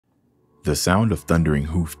The sound of thundering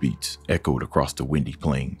hoofbeats echoed across the windy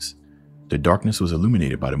plains. The darkness was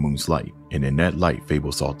illuminated by the moon's light, and in that light,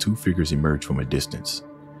 Fabvl saw two figures emerge from a distance.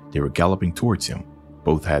 They were galloping towards him.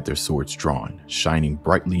 Both had their swords drawn, shining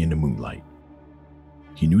brightly in the moonlight.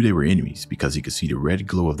 He knew they were enemies because he could see the red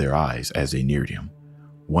glow of their eyes as they neared him.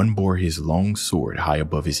 One bore his long sword high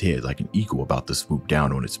above his head like an eagle about to swoop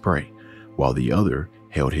down on its prey, while the other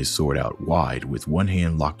held his sword out wide with one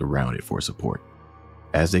hand locked around it for support.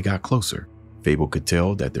 As they got closer, Fabvl could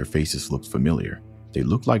tell that their faces looked familiar. They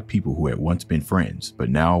looked like people who had once been friends, but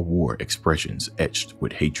now wore expressions etched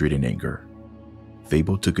with hatred and anger.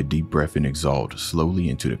 Fabvl took a deep breath and exhaled slowly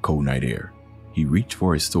into the cold night air. He reached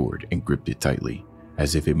for his sword and gripped it tightly,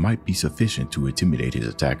 as if it might be sufficient to intimidate his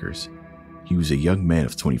attackers. He was a young man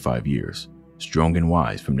of 25 years, strong and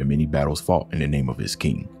wise from the many battles fought in the name of his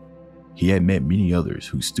king. He had met many others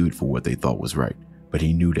who stood for what they thought was right, but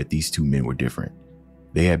he knew that these two men were different.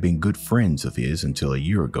 They had been good friends of his until a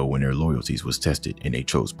year ago when their loyalties was tested and they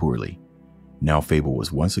chose poorly. Now Fabvl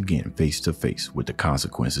was once again face to face with the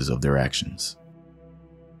consequences of their actions.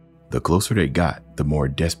 The closer they got, the more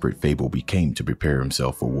desperate Fabvl became to prepare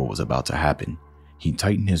himself for what was about to happen. He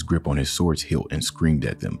tightened his grip on his sword's hilt and screamed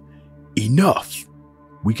at them, "Enough!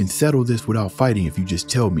 We can settle this without fighting if you just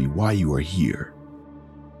tell me why you are here."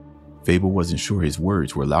 Fabvl wasn't sure his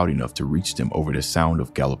words were loud enough to reach them over the sound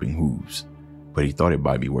of galloping hooves, but he thought it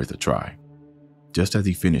might be worth a try. Just as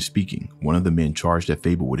he finished speaking, one of the men charged at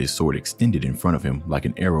Fabvl with his sword extended in front of him like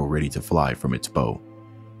an arrow ready to fly from its bow.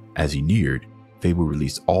 As he neared, Fabvl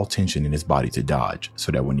released all tension in his body to dodge,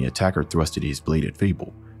 so that when the attacker thrusted his blade at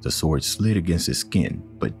Fabvl, the sword slid against his skin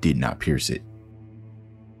but did not pierce it.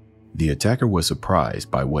 The attacker was surprised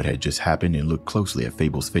by what had just happened and looked closely at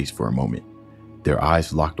Fabvl's face for a moment. Their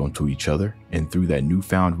eyes locked onto each other, and through that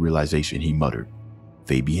newfound realization he muttered,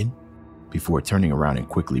 "Fabian?" before turning around and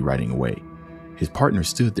quickly riding away. His partner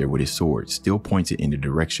stood there with his sword still pointed in the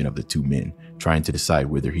direction of the two men, trying to decide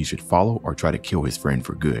whether he should follow or try to kill his friend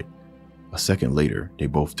for good. A second later, they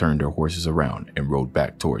both turned their horses around and rode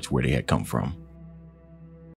back towards where they had come from.